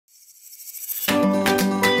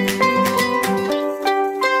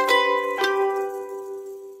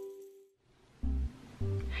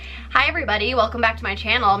everybody, welcome back to my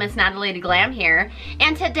channel. Miss NataLady Glam here,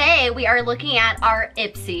 and today we are looking at our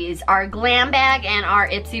IPSYs, our Glam Bag and our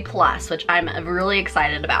IPSY Plus, which I'm really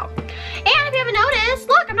excited about. And if you haven't noticed,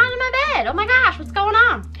 look, I'm not in my bed. Oh my gosh, what's going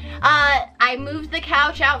on? I moved the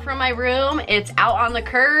couch out from my room. It's out on the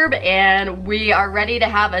curb and we are ready to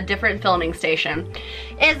have a different filming station.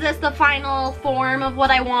 Is this the final form of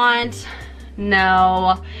what I want?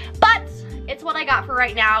 No, but it's what I got for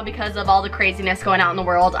right now because of all the craziness going out in the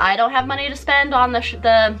world. I don't have money to spend on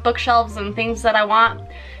the bookshelves and things that I want.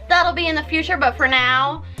 That'll be in the future, but for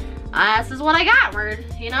now, this is what I got. We're,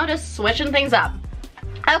 just switching things up.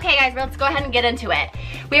 Okay guys, let's go ahead and get into it.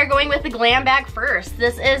 We are going with the Glam Bag first.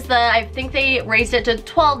 This is I think they raised it to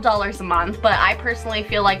 $12 a month, but I personally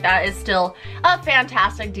feel like that is still a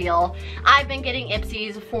fantastic deal. I've been getting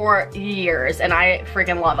IPSYs for years and I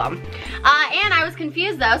freaking love them. And I was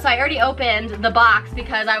confused though, so I already opened the box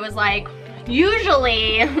because I was like,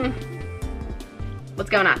 usually,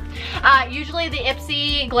 what's going on? Usually the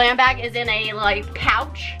IPSY Glam Bag is in a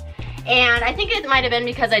pouch. And I think it might have been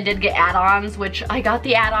because I did get add-ons, which I got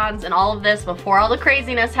the add-ons and all of this before all the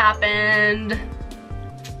craziness happened.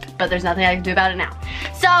 But there's nothing I can do about it now.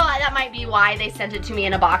 So that might be why they sent it to me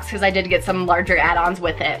in a box, because I did get some larger add-ons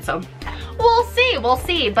with it. So we'll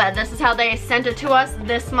see. But this is how they sent it to us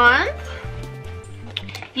this month.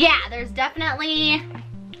 Yeah, there's definitely,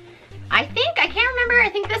 I can't remember, I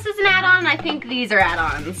think this is an add-on, I think these are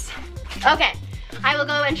add-ons. Okay, I will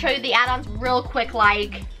go and show you the add-ons real quick.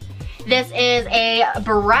 This is a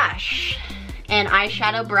brush, an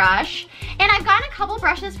eyeshadow brush, and I've gotten a couple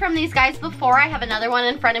brushes from these guys before. I have another one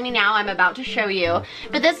in front of me now I'm about to show you,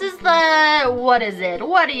 but this is the, what is it?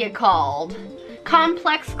 What are you called?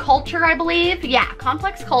 Complex Culture, I believe. Yeah,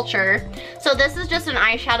 Complex Culture. So this is just an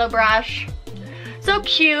eyeshadow brush. So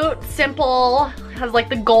cute, simple, has like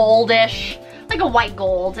the goldish, like a white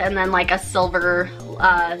gold, and then like a silver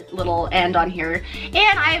little end on here.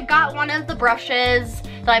 And I've got one of the brushes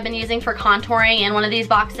that I've been using for contouring in one of these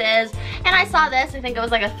boxes, and I saw this, I think it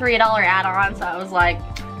was like a $3 add-on, so I was like,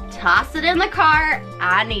 toss it in the cart,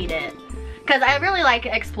 I need it. Because I really like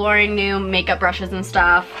exploring new makeup brushes and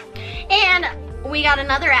stuff. And we got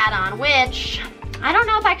another add-on, which, I don't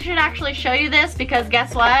know if I should actually show you this, because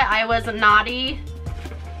guess what, I was naughty.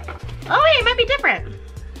 Oh wait, it might be different.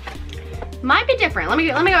 Might be different. Let me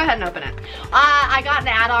go ahead and open it. I got an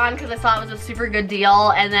add-on because I saw it was a super good deal,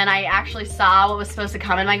 and then I actually saw what was supposed to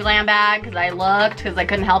come in my Glam Bag because I looked, because I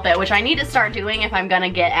couldn't help it, which I need to start doing if I'm gonna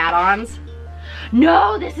get add-ons.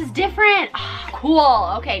 No, this is different. Oh,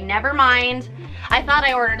 cool. Okay, never mind. I thought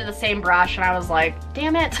I ordered the same brush and I was like,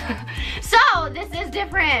 damn it. So this is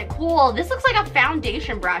different. Cool. This looks like a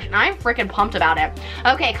foundation brush and I'm freaking pumped about it.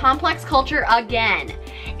 Okay, Complex Culture again.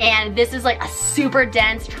 And this is like a super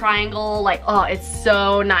dense triangle. Oh, it's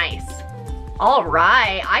so nice. All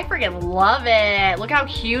right, I freaking love it. Look how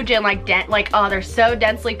huge and oh, they're so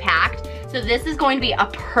densely packed. So this is going to be a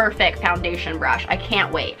perfect foundation brush. I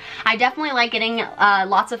can't wait. I definitely like getting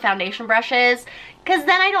lots of foundation brushes because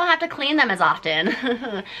then I don't have to clean them as often.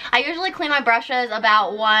 I usually clean my brushes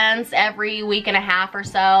about once every week and a half or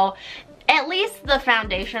so. At least the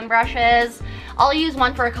foundation brushes. I'll use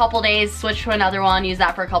one for a couple days, switch to another one, use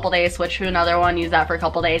that for a couple days, switch to another one, use that for a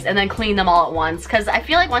couple days, and then clean them all at once. Because I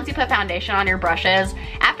feel like once you put foundation on your brushes,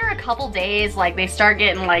 after a couple days, they start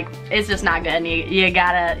getting it's just not good and you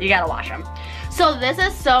gotta wash them. So this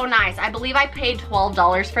is so nice. I believe I paid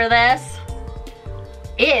 $12 for this.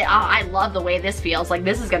 I love the way this feels.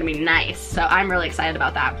 This is gonna be nice. So I'm really excited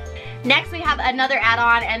about that. Next we have another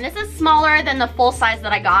add-on, and this is smaller than the full size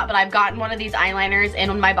that I got, but I've gotten one of these eyeliners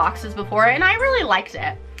in my boxes before and I really liked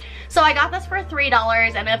it. So I got this for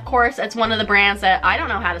 $3, and of course it's one of the brands that I don't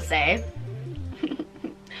know how to say.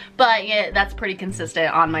 But yeah, that's pretty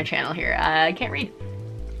consistent on my channel here. I can't read.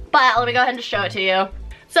 But let me go ahead and just show it to you.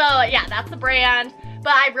 So yeah, that's the brand.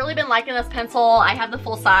 But I've really been liking this pencil. I have the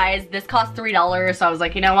full size. This cost $3, so I was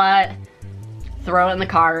like, you know what? Throw it in the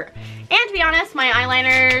cart. And to be honest, my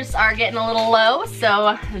eyeliners are getting a little low,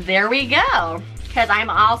 so there we go. Because I'm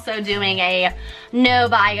also doing a no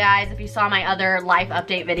buy, guys. If you saw my other life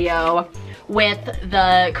update video with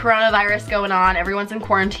the coronavirus going on, everyone's in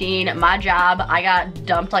quarantine, my job, I got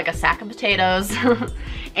dumped like a sack of potatoes.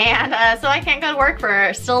 And so I can't go to work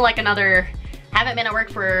for still haven't been at work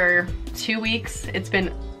for 2 weeks. It's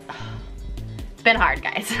been hard,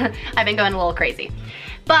 guys. I've been going a little crazy.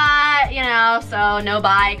 But, so no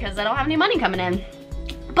buy because I don't have any money coming in.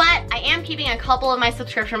 But I am keeping a couple of my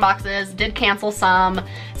subscription boxes, did cancel some.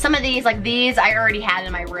 Some of these, these I already had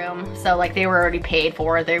in my room. So they were already paid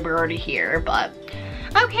for, they were already here, but.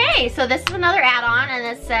 Okay, so this is another add-on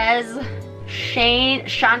and it says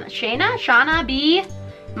Shauna B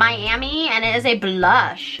Miami, and it is a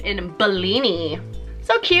blush in Bellini.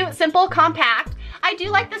 So cute, simple, compact. I do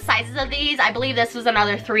like the sizes of these. I believe this was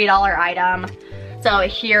another $3 item. So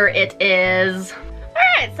here it is.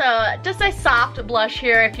 Alright, so just a soft blush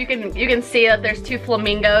here. If you can see that there's 2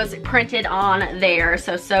 flamingos printed on there.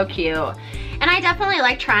 So cute. And I definitely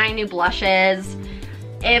like trying new blushes.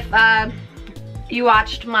 If you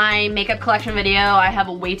watched my makeup collection video, I have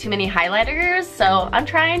way too many highlighters, so I'm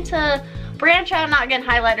trying to branch out, not get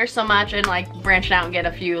highlighters so much, and like branch out and get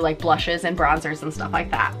a few like blushes and bronzers and stuff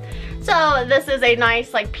like that. So this is a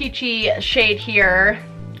nice like peachy shade here.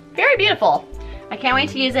 Very beautiful. I can't wait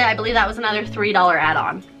to use it. I believe that was another $3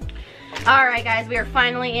 add-on. Alright guys, we are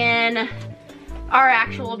finally in our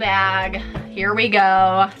actual bag. Here we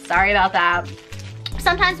go. Sorry about that.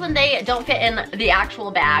 Sometimes when they don't fit in the actual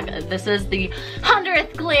bag, this is the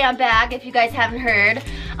 100th GLAM bag. If you guys haven't heard,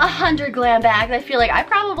 100 GLAM bags. I feel like I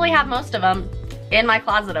probably have most of them in my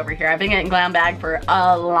closet over here. I've been getting GLAM bag for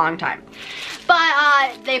a long time.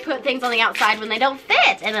 But they put things on the outside when they don't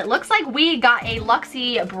fit, and it looks like we got a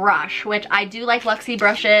Luxie brush, which I do like Luxie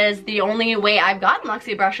brushes. The only way I've gotten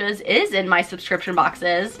Luxie brushes is in my subscription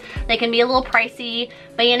boxes. They can be a little pricey,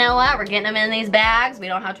 but you know what? We're getting them in these bags. We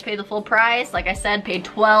don't have to pay the full price. Like I said, paid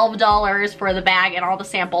 $12 for the bag and all the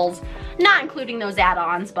samples, not including those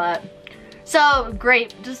add-ons, but so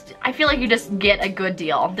great. Just, I feel like you just get a good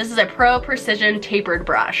deal. This is a Pro Precision tapered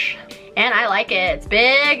brush, and I like it. It's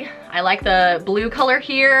big. I like the blue color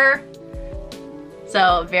here.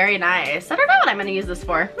 So very nice. I don't know what I'm gonna use this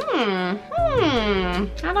for. I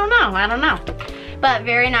don't know. But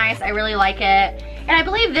very nice, I really like it. And I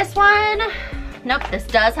believe this one, nope, this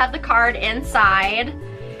does have the card inside.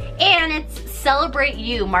 And it's Celebrate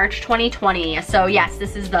You, March 2020. So yes,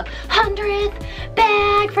 this is the 100th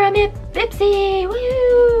bag from IPSY,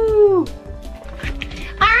 woo!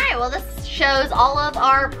 Alright, well this shows all of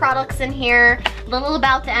our products in here, a little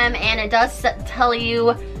about them, and it does tell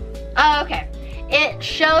you, okay, it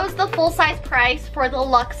shows the full-size price for the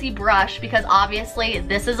Luxie brush, because obviously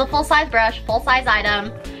this is a full-size brush, full-size item,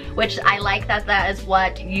 which I like that that is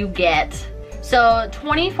what you get. So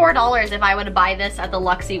 $24 if I would buy this at the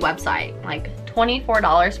Luxie website, like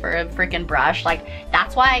 $24 for a freaking brush. Like,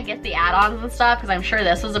 that's why I get the add-ons and stuff, because I'm sure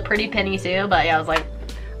this was a pretty penny too, but yeah, I was like,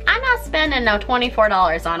 I'm not spending no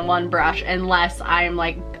 $24 on one brush unless I'm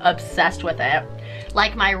like obsessed with it.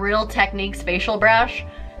 Like my Real Techniques facial brush,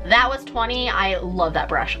 that was $20. I love that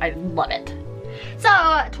brush, I love it. So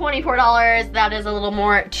 $24, that is a little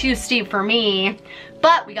more too steep for me,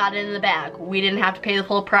 but we got it in the bag. We didn't have to pay the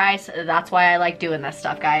full price. That's why I like doing this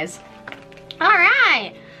stuff, guys. All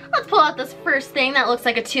right, let's pull out this first thing that looks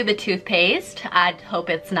like a tube of toothpaste. I hope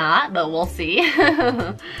it's not, but we'll see.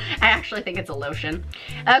 I actually think it's a lotion.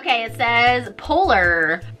 Okay, it says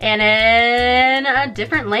Polar, and in a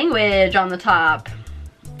different language on the top.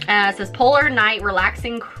 It says Polar Night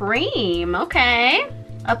Relaxing Cream. Okay.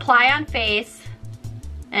 Apply on face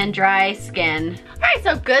and dry skin. All right,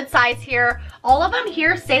 so good size here. All of them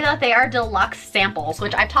here say that they are deluxe samples,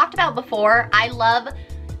 which I've talked about before. I love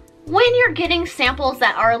when you're getting samples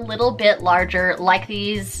that are a little bit larger, like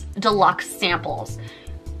these deluxe samples.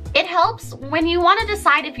 It helps when you want to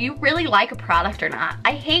decide if you really like a product or not.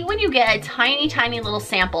 I hate when you get a tiny, tiny little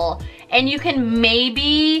sample and you can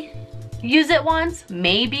maybe use it once,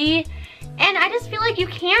 maybe. And I just feel like you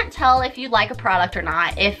can't tell if you like a product or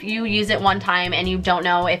not if you use it one time and you don't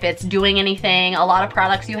know if it's doing anything. A lot of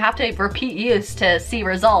products you have to repeat use to see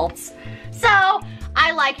results. So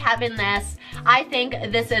I like having this. I think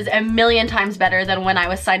this is a million times better than when I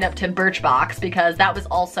was signed up to Birchbox, because that was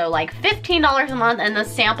also like $15 a month and the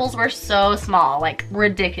samples were so small, like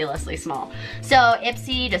ridiculously small. So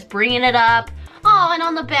IPSY just bringing it up. Oh, and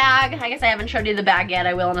on the bag, I guess I haven't showed you the bag yet,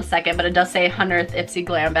 I will in a second, but it does say 100th IPSY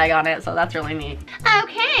GLAM bag on it, so that's really neat.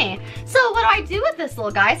 Okay, so what do I do with this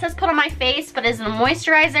little guy? It says put on my face, but is it a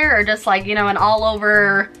moisturizer or just like, you know, an all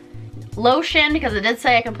over lotion? Because it did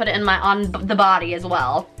say I can put it in on the body as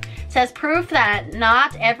well. It says proof that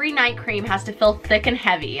not every night cream has to feel thick and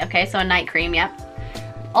heavy. Okay, so a night cream, yep.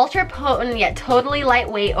 Ultra potent yet totally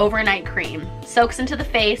lightweight overnight cream. Soaks into the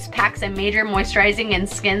face, packs a major moisturizing and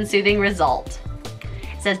skin soothing result.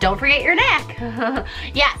 It says don't forget your neck.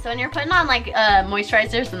 Yeah, so when you're putting on like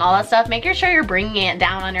moisturizers and all that stuff, make sure you're bringing it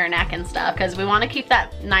down on your neck and stuff, because we want to keep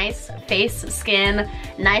that nice face skin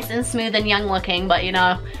nice and smooth and young looking, but you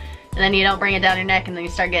know, and then you don't bring it down your neck and then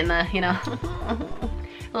you start getting the, you know,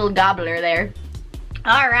 little gobbler there.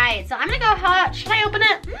 All right, so I'm gonna go, should I open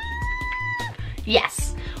it?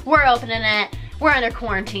 Yes, we're opening it. We're under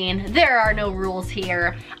quarantine. There are no rules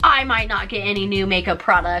here. I might not get any new makeup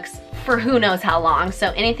products for who knows how long.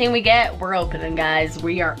 So anything we get, we're opening, guys.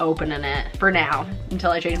 We are opening it for now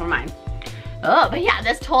until I change my mind. Oh, but yeah,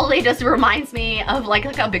 this totally just reminds me of like,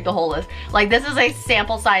 look how big the hole is. Like this is a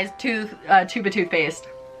sample size tube of toothpaste.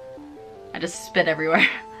 I just spit everywhere.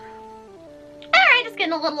 Alright, just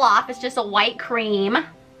getting a little off. It's just a white cream.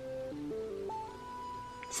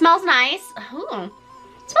 Smells nice. Ooh.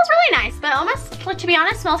 Smells really nice, but almost, to be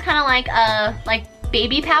honest, smells kind of like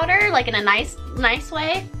baby powder, like in a nice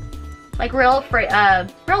way. Like real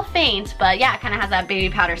faint, but yeah, it kind of has that baby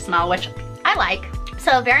powder smell, which I like.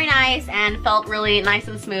 So very nice and felt really nice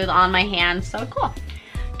and smooth on my hands, so cool.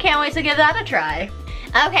 Can't wait to give that a try.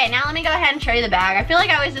 Okay, now let me go ahead and show you the bag. I feel like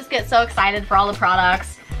I always just get so excited for all the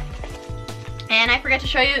products. And I forget to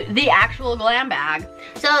show you the actual glam bag.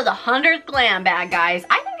 So the 100th glam bag, guys.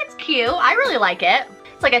 I think it's cute. I really like it.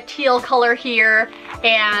 It's like a teal color here,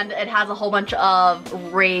 and it has a whole bunch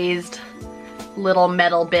of raised little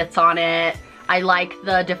metal bits on it. I like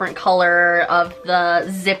the different color of the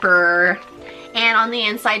zipper. And on the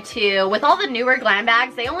inside too, with all the newer glam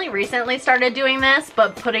bags, they only recently started doing this,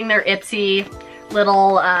 but putting their IPSY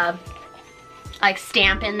little like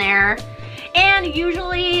stamp in there. And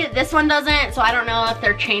usually this one doesn't, so I don't know if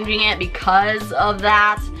they're changing it because of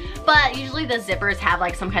that. But usually the zippers have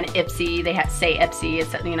like some kind of IPSY, they say IPSY,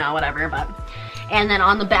 it's, you know, whatever. But and then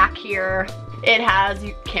on the back here, it has,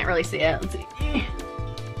 you can't really see it, let's see.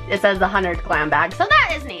 It says the 100th glam bag, so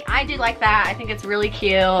that is neat. I do like that, I think it's really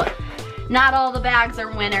cute. Not all the bags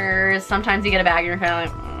are winners. Sometimes you get a bag and you're kind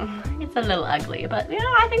of like, it's a little ugly, but you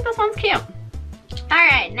know, I think this one's cute. All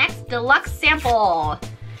right, next deluxe sample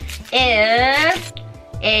is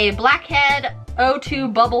a Blackhead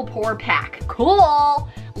O2 Bubble Pour Pack. Cool.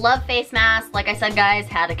 Love face mask. Like I said, guys,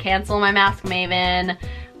 had to cancel my Mask Maven.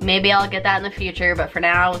 Maybe I'll get that in the future, but for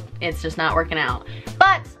now, it's just not working out.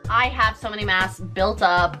 But I have so many masks built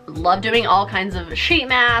up. Love doing all kinds of sheet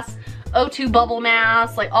masks, O2 bubble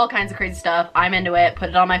masks, like all kinds of crazy stuff. I'm into it. Put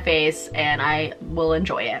it on my face, and I will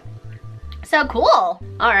enjoy it. So cool. All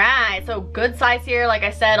right, so good size here. Like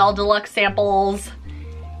I said, all deluxe samples.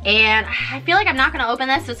 And I feel like I'm not gonna open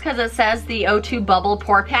this just because it says the O2 Bubble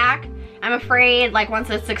Pour Pack. I'm afraid like once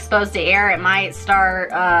it's exposed to air, it might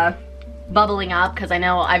start bubbling up, because I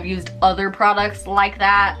know I've used other products like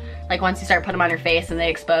that. Like once you start putting them on your face and they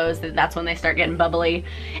expose, that's when they start getting bubbly.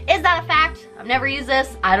 Is that a fact? I've never used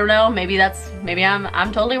this. I don't know. Maybe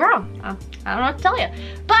I'm totally wrong. I don't know what to tell you.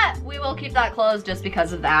 But we will keep that closed just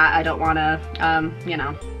because of that. I don't want to, you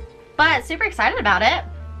know. But super excited about it.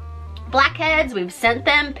 Blackheads, we've sent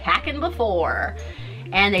them packing before,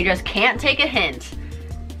 and they just can't take a hint.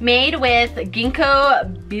 Made with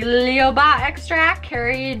ginkgo biloba extract,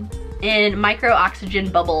 carried in micro oxygen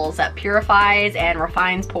bubbles that purifies and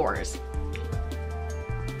refines pores.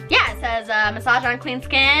 Yeah, it says massage on clean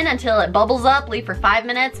skin until it bubbles up, leave for 5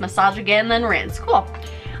 minutes, massage again, then rinse. Cool.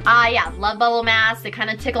 Yeah, love bubble masks. They kind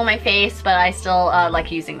of tickle my face, but I still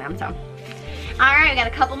like using them, so. All right, we got a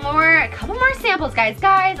couple more samples, guys.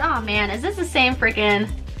 Oh man, is this the same freaking?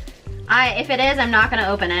 If it is, I'm not gonna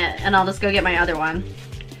open it, and I'll just go get my other one.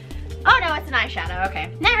 Oh no, it's an eyeshadow.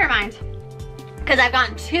 Okay, never mind. Because I've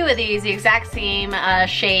gotten 2 of these, the exact same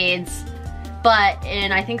shades, but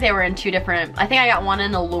I think they were in 2 different, I think I got one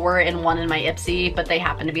in Allure and one in my IPSY, but they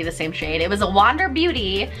happen to be the same shade. It was a Wander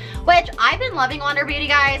Beauty, which I've been loving Wander Beauty,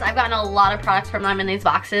 guys. I've gotten a lot of products from them in these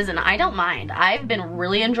boxes, and I don't mind. I've been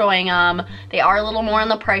really enjoying them. They are a little more on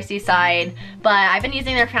the pricey side, but I've been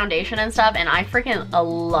using their foundation and stuff, and I freaking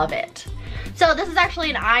love it. So this is actually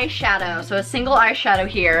an eyeshadow, so a single eyeshadow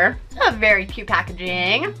here. A very cute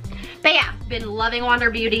packaging. But yeah, been loving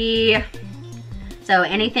Wander Beauty. So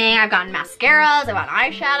anything, I've gotten mascaras, I've gotten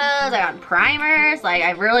eyeshadows, I've gotten primers. Like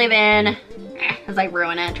I've really been, as I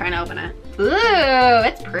ruin it, trying to open it. Ooh,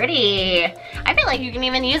 it's pretty. I feel like you can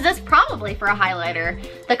even use this probably for a highlighter.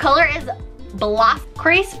 The color is Bloss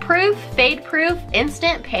Crease Proof, Fade Proof,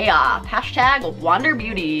 Instant Payoff. Hashtag Wander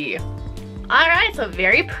Beauty. All right, so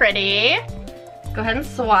very pretty. Go ahead and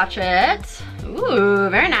swatch it. Ooh,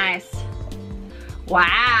 very nice.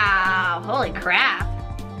 Wow, holy crap.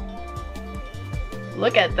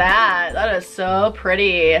 Look at that, that is so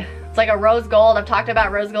pretty. It's like a rose gold. I've talked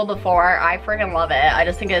about rose gold before. I freaking love it. I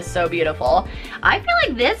just think it's so beautiful. I feel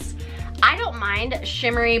like this, I don't mind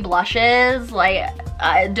shimmery blushes. Like,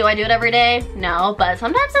 do I do it every day? No, but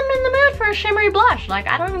sometimes I'm in the mood for a shimmery blush. Like,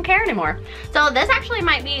 I don't even care anymore. So this actually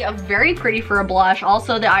might be a very pretty for a blush.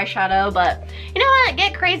 Also the eyeshadow, but you know what?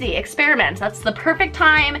 Get crazy, experiment. That's the perfect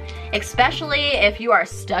time, especially if you are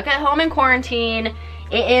stuck at home in quarantine.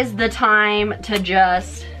 It is the time to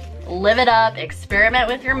just live it up, experiment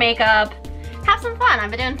with your makeup, have some fun. I've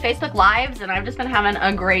been doing Facebook Lives and I've just been having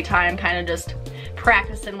a great time kind of just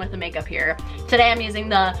practicing with the makeup here. Today I'm using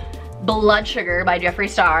the Blood Sugar by Jeffree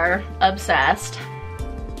Star. Obsessed.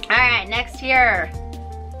 All right, next here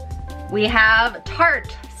we have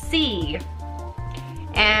Tarte C.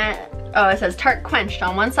 And, oh, it says Tarte Quenched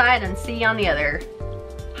on one side and C on the other.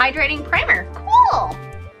 Hydrating primer, cool.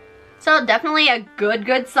 So definitely a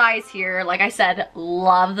good size here. Like I said,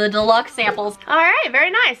 love the deluxe samples. All right, very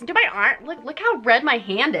nice. Do my arm, look how red my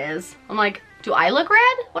hand is. I'm like, do I look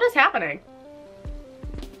red? What is happening?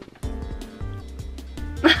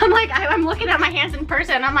 I'm like, I'm looking at my hands in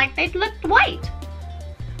person. I'm like, they look white.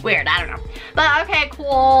 Weird, I don't know. But okay,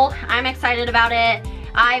 cool. I'm excited about it.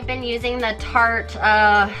 I've been using the Tarte,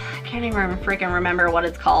 I can't even freaking remember what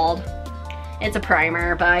it's called. It's a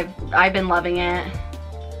primer, but I've been loving it.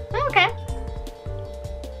 Okay.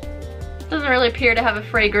 Doesn't really appear to have a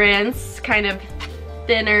fragrance. Kind of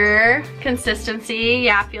thinner consistency.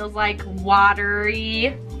 Yeah, feels like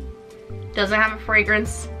watery. Doesn't have a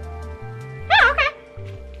fragrance. Yeah, okay.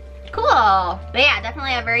 Cool. But yeah,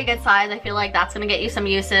 definitely a very good size. I feel like that's gonna get you some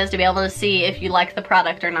uses to be able to see if you like the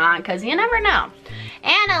product or not, because you never know.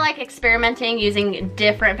 And I like experimenting using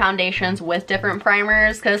different foundations with different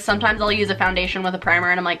primers, because sometimes I'll use a foundation with a primer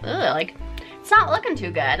and I'm like, ugh, like, it's not looking too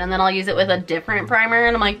good. And then I'll use it with a different primer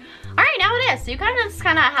and I'm like, all right, now it is. So you just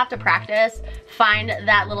kind of have to practice, find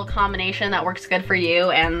that little combination that works good for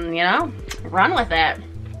you and, you know, run with it.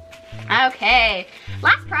 Okay,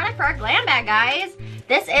 last product for our glam bag, guys.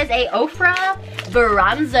 This is a Ofra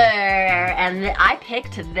bronzer, and I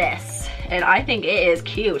picked this, and I think it is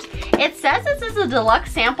cute. It says this is a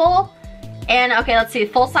deluxe sample, and okay, let's see,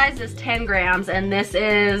 full size is 10 grams, and this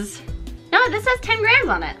is, no, this says 10 grams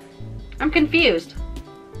on it. I'm confused.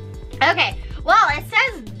 Okay, well, it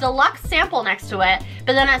says deluxe sample next to it,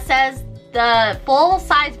 but then it says the full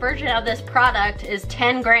size version of this product is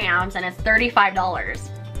 10 grams, and it's $35.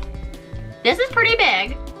 This is pretty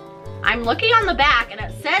big. I'm looking on the back and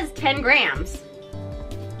it says 10 grams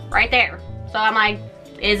right there. So I'm like,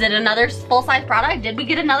 is it another full-size product? Did we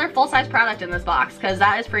get another full-size product in this box? Because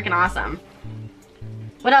that is freaking awesome.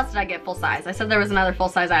 What else did I get full-size? I said there was another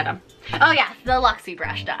full-size item. Oh yeah, the Luxie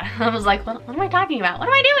brush. I was like, what am I talking about? What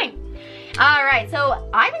am I doing? All right, so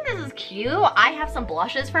I think this is cute. I have some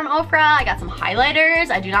blushes from Ofra. I got some highlighters.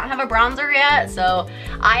 I do not have a bronzer yet, so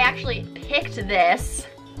I actually picked this.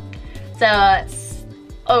 So it's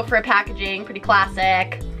Ofra packaging, pretty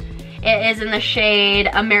classic. It is in the shade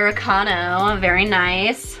Americano, very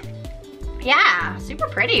nice. Yeah, super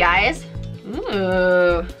pretty, guys.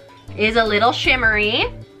 Ooh, is a little shimmery.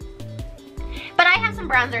 But I have some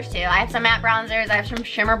bronzers too. I have some matte bronzers, I have some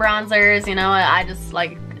shimmer bronzers, you know, I just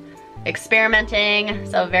like experimenting.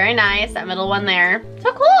 So very nice, that middle one there.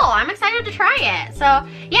 So cool, I'm excited to try it. So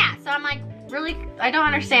yeah, so I'm like, really, I don't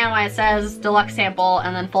understand why it says deluxe sample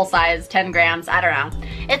and then full size 10 grams. I don't know.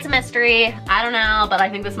 It's a mystery. I don't know, but I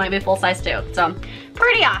think this might be full size too. So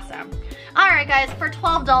pretty awesome. All right, guys, for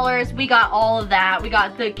 $12, we got all of that. We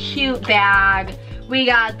got the cute bag. We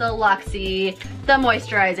got the Luxie, the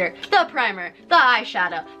moisturizer, the primer, the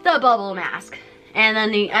eyeshadow, the bubble mask, and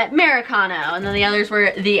then the Americano, and then the others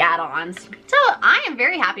were the add-ons. So I am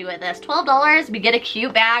very happy with this. $12, we get a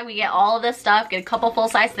cute bag, we get all of this stuff, get a couple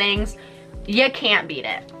full-size things. You can't beat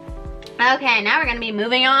it. Okay, now we're gonna be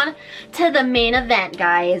moving on to the main event,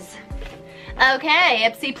 guys. Okay,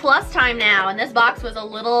 IPSY Plus time now, and this box was a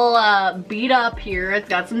little beat up here. It's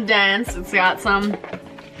got some dents, it's got some,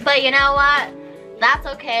 but you know what? That's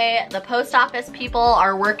okay. The post office people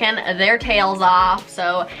are working their tails off,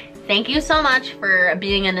 so thank you so much for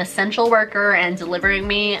being an essential worker and delivering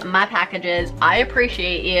me my packages. I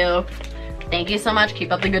appreciate you. Thank you so much,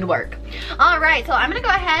 keep up the good work. All right, so I'm gonna go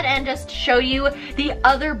ahead and just show you the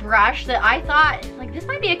other brush that I thought, like this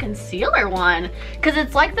might be a concealer one, because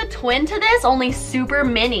it's like the twin to this, only super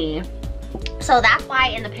mini. So that's why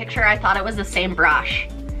in the picture I thought it was the same brush.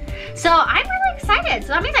 So I'm really excited.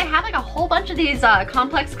 So that means I have like a whole bunch of these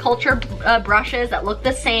Complex Culture brushes that look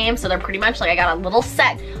the same. So they're pretty much like I got a little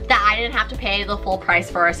set that I didn't have to pay the full price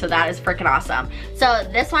for. So that is freaking awesome. So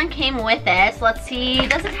this one came with this. Let's see,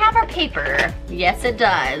 does it have our paper? Yes, it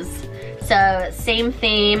does. So same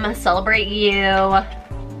theme, celebrate you.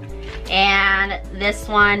 And this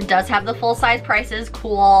one does have the full size prices,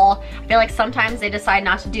 cool. I feel like sometimes they decide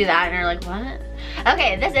not to do that and you're like, what?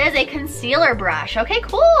 Okay, this is a concealer brush. Okay,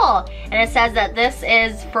 cool. And it says that this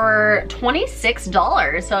is for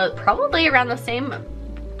 $26, so probably around the same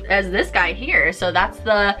as this guy here. So that's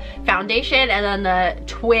the foundation and then the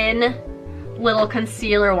twin little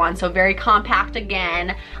concealer one, so very compact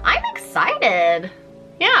again. I'm excited.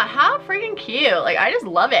 Yeah, how freaking cute. Like, I just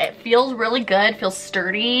love it. It feels really good, feels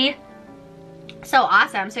sturdy. So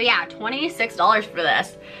awesome. So yeah, $26 for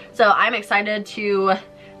this. So I'm excited to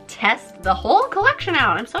test the whole collection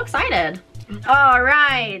out. I'm so excited. All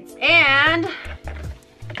right, and oh,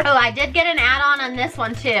 I did get an add-on on this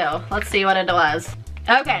one too. Let's see what it was.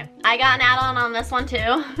 Okay, I got an add-on on this one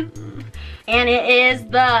too. And it is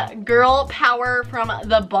the Girl Power from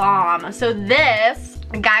the Balm. So this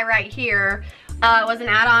guy right here was an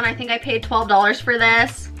add-on. I think I paid $12 for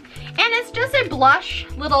this. And it's just a blush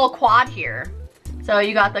little quad here. So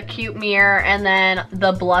you got the cute mirror and then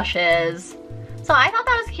the blushes. So I thought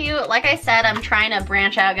that was cute. Like I said, I'm trying to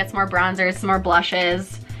branch out, get some more bronzers, some more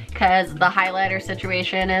blushes, because the highlighter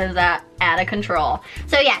situation is out of control.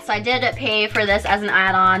 So yeah, so I did pay for this as an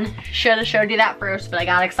add-on. Should have showed you that first, but I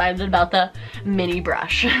got excited about the mini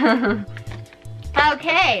brush.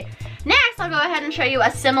 Okay, next I'll go ahead and show you a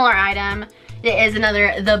similar item. It is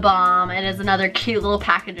another The Balm. It is another cute little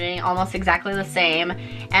packaging, almost exactly the same.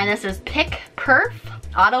 And this is Pick Perf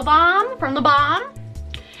Auto Balm from The Balm.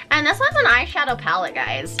 And this one's an eyeshadow palette,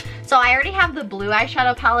 guys. So I already have the blue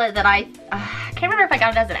eyeshadow palette that I can't remember if I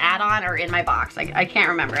got it as an add-on or in my box. I can't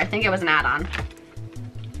remember. I think it was an add-on.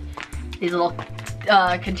 These little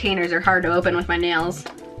containers are hard to open with my nails.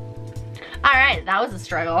 All right, that was a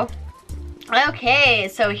struggle. Okay,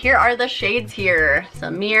 so here are the shades here.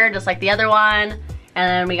 So mirror, just like the other one. And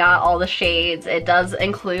then we got all the shades. It does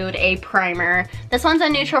include a primer. This one's a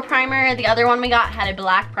neutral primer. The other one we got had a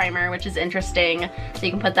black primer, which is interesting. So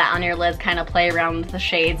you can put that on your lids, kind of play around with the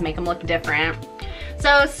shades, make them look different.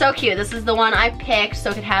 So cute. This is the one I picked so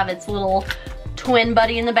it could have its little twin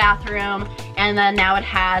buddy in the bathroom. And then now it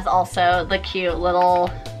has also the cute little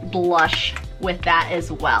blush with that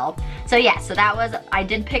as well. So yeah, so that was, I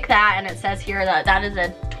did pick that, and it says here that that is a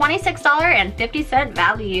 $26.50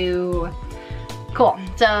 value. Cool.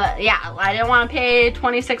 So yeah, I didn't want to pay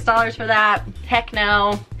 $26 for that. Heck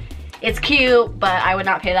no. It's cute, but I would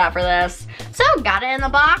not pay that for this. So got it in the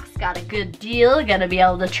box, got a good deal, gonna be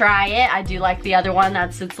able to try it. I do like the other one,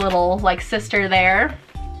 that's its little like sister there.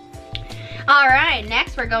 All right,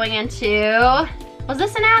 next we're going into, was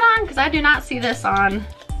this an add-on? Because I do not see this on.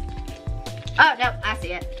 Oh, no, I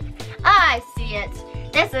see it. I see it.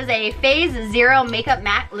 This is a Phase Zero Makeup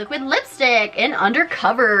Matte Liquid Lipstick in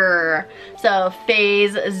Undercover. So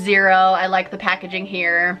Phase Zero, I like the packaging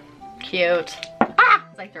here. Cute. Ah,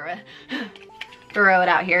 it's like throw it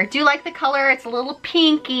out here. Do like the color, it's a little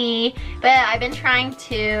pinky, but I've been trying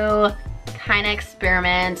to kind of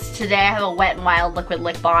experiment. Today I have a Wet n Wild Liquid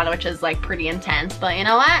Lip Balm, which is like pretty intense, but you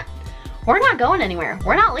know what? We're not going anywhere.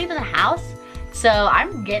 We're not leaving the house. So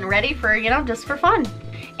I'm getting ready for, you know, just for fun.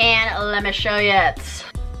 And let me show you it.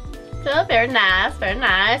 So very nice, very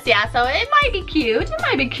nice. Yeah, so it might be cute. It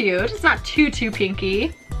might be cute. It's not too pinky.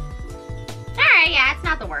 All right, yeah, it's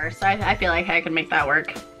not the worst. So I feel like I can make that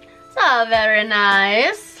work. So very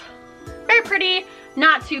nice. Very pretty.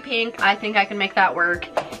 Not too pink. I think I can make that work.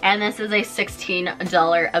 And this is a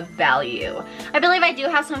 $16 of value. I believe I do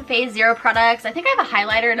have some Phase Zero products. I think I have a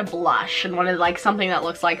highlighter and a blush and one is like something that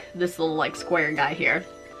looks like this little like square guy here.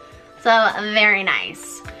 So very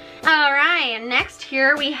nice. All right, next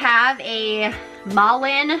here we have a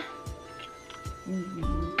Malin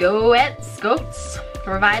Goats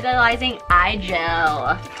Revitalizing Eye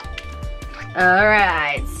Gel. All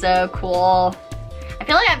right, so cool. I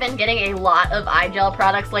feel like I've been getting a lot of eye gel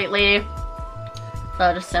products lately.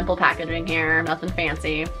 So just simple packaging here, nothing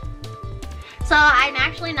fancy. So I'm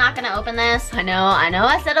actually not gonna open this. I know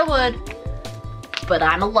I said I would, but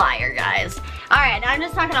I'm a liar, guys. All right, I'm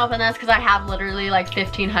just not gonna open this because I have literally like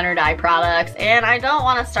 1,500 eye products and I don't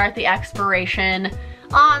wanna start the expiration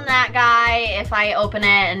on that guy if I open it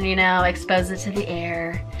and, you know, expose it to the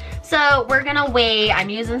air. So we're gonna wait. I'm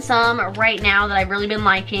using some right now that I've really been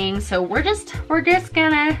liking. So we're just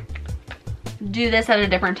gonna do this at a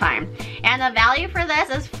different time. And the value for this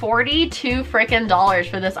is $42 freaking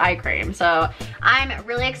for this eye cream. So I'm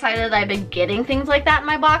really excited that I've been getting things like that in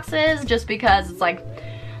my boxes just because it's like,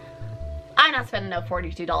 I'm not spending no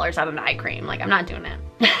 $42 on an eye cream. Like, I'm not doing it.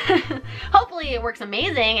 Hopefully it works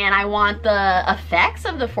amazing and I want the effects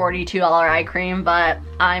of the $42 eye cream, but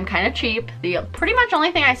I'm kind of cheap. The pretty much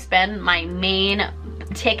only thing I spend my main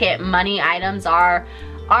ticket money items are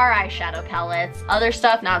eyeshadow palettes. Other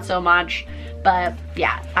stuff, not so much. But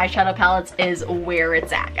yeah, eyeshadow palettes is where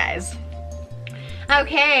it's at, guys.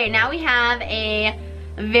 Okay, now we have a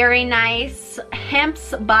very nice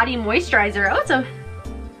Hemp's Body Moisturizer. Oh, it's a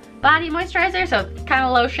body moisturizer, so kind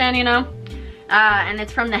of lotion, you know. And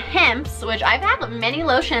it's from the Hemp's, which I've had many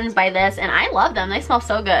lotions by this, and I love them. They smell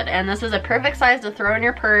so good. And this is a perfect size to throw in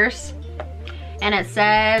your purse. And it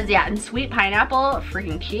says, yeah, and sweet pineapple,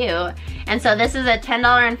 freaking cute. And so this is a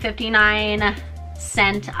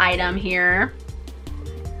 $10.59 item here.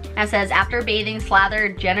 It says, after bathing, slather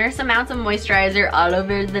generous amounts of moisturizer all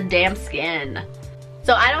over the damp skin.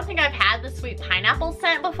 So I don't think I've had the sweet pineapple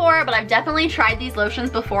scent before, but I've definitely tried these lotions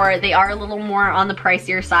before. They are a little more on the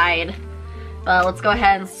pricier side. But let's go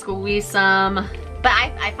ahead and squeeze some. But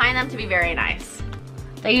I find them to be very nice.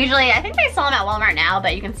 They usually, I think they sell them at Walmart now,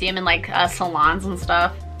 but you can see them in like salons and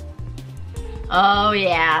stuff. Oh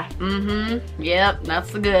yeah, yep,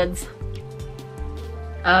 that's the goods.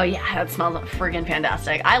 Oh yeah, that smells friggin'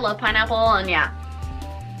 fantastic. I love pineapple, and yeah.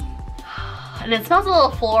 And it smells a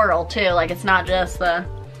little floral too, like it's not just the,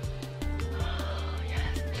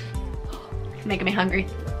 making me hungry.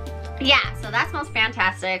 Yeah, so that smells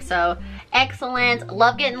fantastic, so excellent.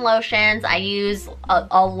 Love getting lotions. I use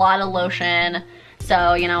a lot of lotion,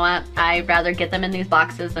 so you know what? I'd rather get them in these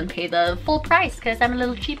boxes than pay the full price because I'm a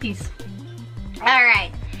little cheapies.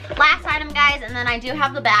 Alright, last item guys, and then I do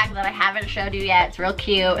have the bag that I haven't showed you yet. It's real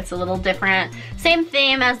cute, it's a little different. Same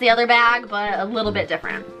theme as the other bag, but a little bit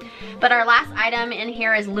different. But our last item in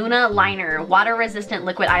here is Luna Liner, water resistant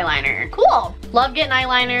liquid eyeliner. Cool, love getting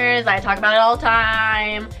eyeliners, I talk about it all the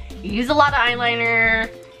time. Use a lot of eyeliner.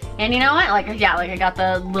 And you know what, like yeah, like I got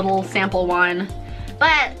the little sample one.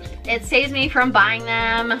 But it saves me from buying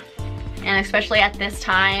them, and especially at this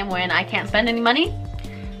time when I can't spend any money.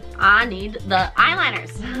 I need the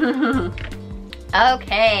eyeliners.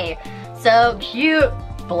 Okay, so cute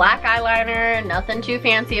black eyeliner, nothing too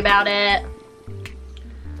fancy about it.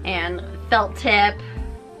 And felt tip,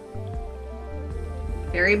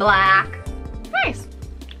 very black, nice.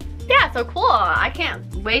 Yeah, so cool, I can't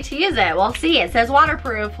wait to use it. We'll see, it says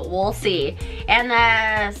waterproof, we'll see. And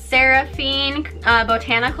the Seraphine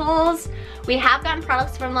Botanicals, we have gotten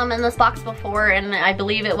products from them in this box before, and I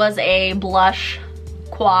believe it was a blush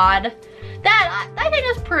quad that I think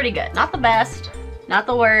is pretty good. Not the best, not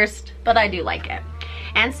the worst, but I do like it.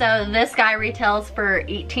 And so this guy retails for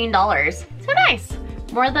 $18, so nice.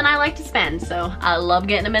 More than I like to spend, so I love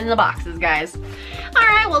getting them in the boxes, guys. All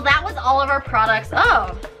right, well that was all of our products.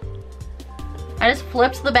 Oh, I just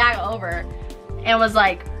flipped the bag over and was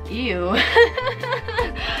like, ew.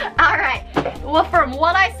 All right, well from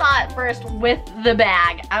what I saw at first with the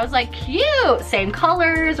bag, I was like, cute, same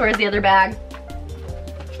colors. Where's the other bag?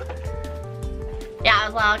 Yeah, I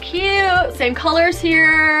was like, cute, same colors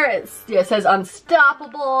here. It says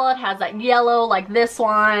unstoppable. It has that yellow like this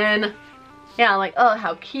one. Yeah, I'm like, oh,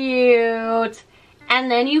 how cute.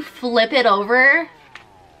 And then you flip it over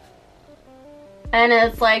and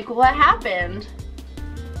it's like, what happened?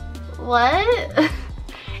 What?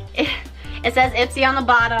 It says IPSY on the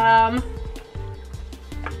bottom.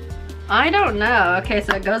 I don't know. Okay,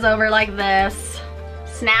 so it goes over like this,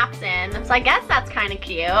 snaps in. So I guess that's kind of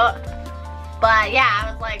cute. But yeah,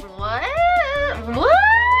 I was like, what? What?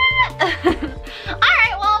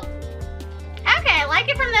 Alright, well, okay, I like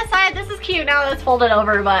it from this side. This is cute now that it's folded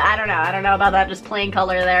over, but I don't know about that just plain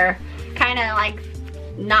color there. Kind of like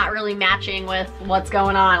not really matching with what's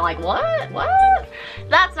going on. Like, what?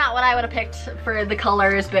 That's not what I would have picked for the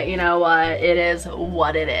colors, but you know what? It is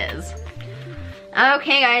what it is.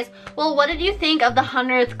 Okay, guys. Well, what did you think of the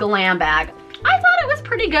 100th GLAM bag? I thought it was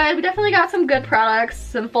pretty good. We definitely got some good products,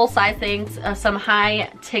 some full-size things, some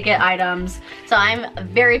high-ticket items. So I'm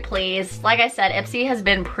very pleased. Like I said, IPSY has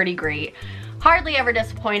been pretty great. Hardly ever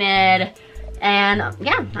disappointed. And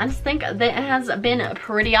yeah, I just think that it has been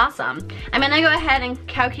pretty awesome. I'm gonna go ahead and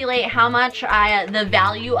calculate how much the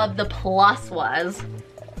value of the plus was.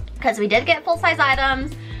 Because we did get full-size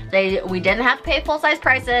items. We didn't have to pay full-size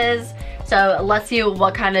prices. So let's see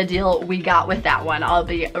what kind of deal we got with that one. I'll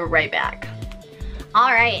be right back.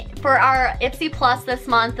 Alright, for our IPSY Plus this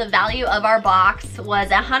month, the value of our box was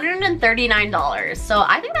 $139. So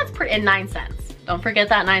I think that's pretty, and 9 cents. Don't forget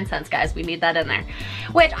that 9 cents, guys. We need that in there.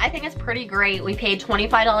 Which I think is pretty great. We paid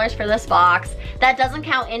 $25 for this box. That doesn't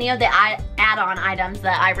count any of the add-on items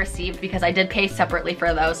that I received because I did pay separately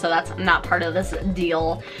for those, so that's not part of this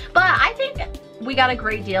deal. But I think we got a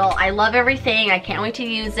great deal. I love everything. I can't wait to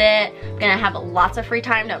use it. I'm gonna have lots of free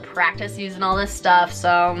time to practice using all this stuff,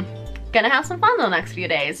 so gonna have some fun the next few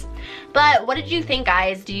days. But what did you think,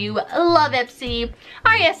 guys? Do you love IPSY?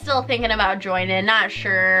 Are you still thinking about joining? Not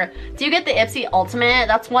sure. Do you get the IPSY Ultimate?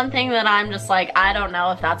 That's one thing that I'm just like, I don't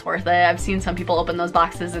know if that's worth it. I've seen some people open those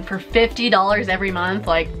boxes and for $50 every month,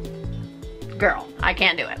 like, girl, I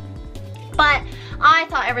can't do it. But I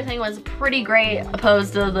thought everything was pretty great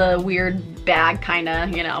opposed to the weird bag kinda,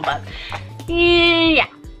 you know, but yeah.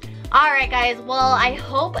 Alright guys, well I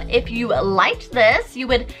hope if you liked this, you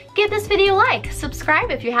would give this video a like.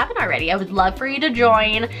 Subscribe if you haven't already. I would love for you to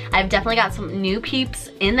join. I've definitely got some new peeps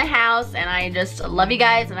in the house and I just love you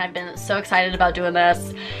guys and I've been so excited about doing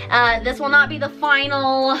this. This will not be the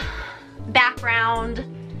final background,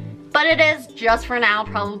 but it is just for now,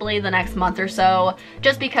 probably the next month or so,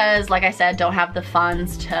 just because, like I said, don't have the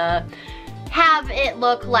funds to have it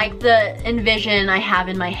look like the envision I have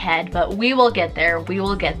in my head, but we will get there, we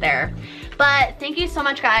will get there. But thank you so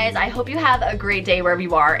much guys, I hope you have a great day wherever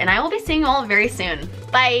you are, and I will be seeing you all very soon.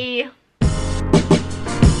 Bye!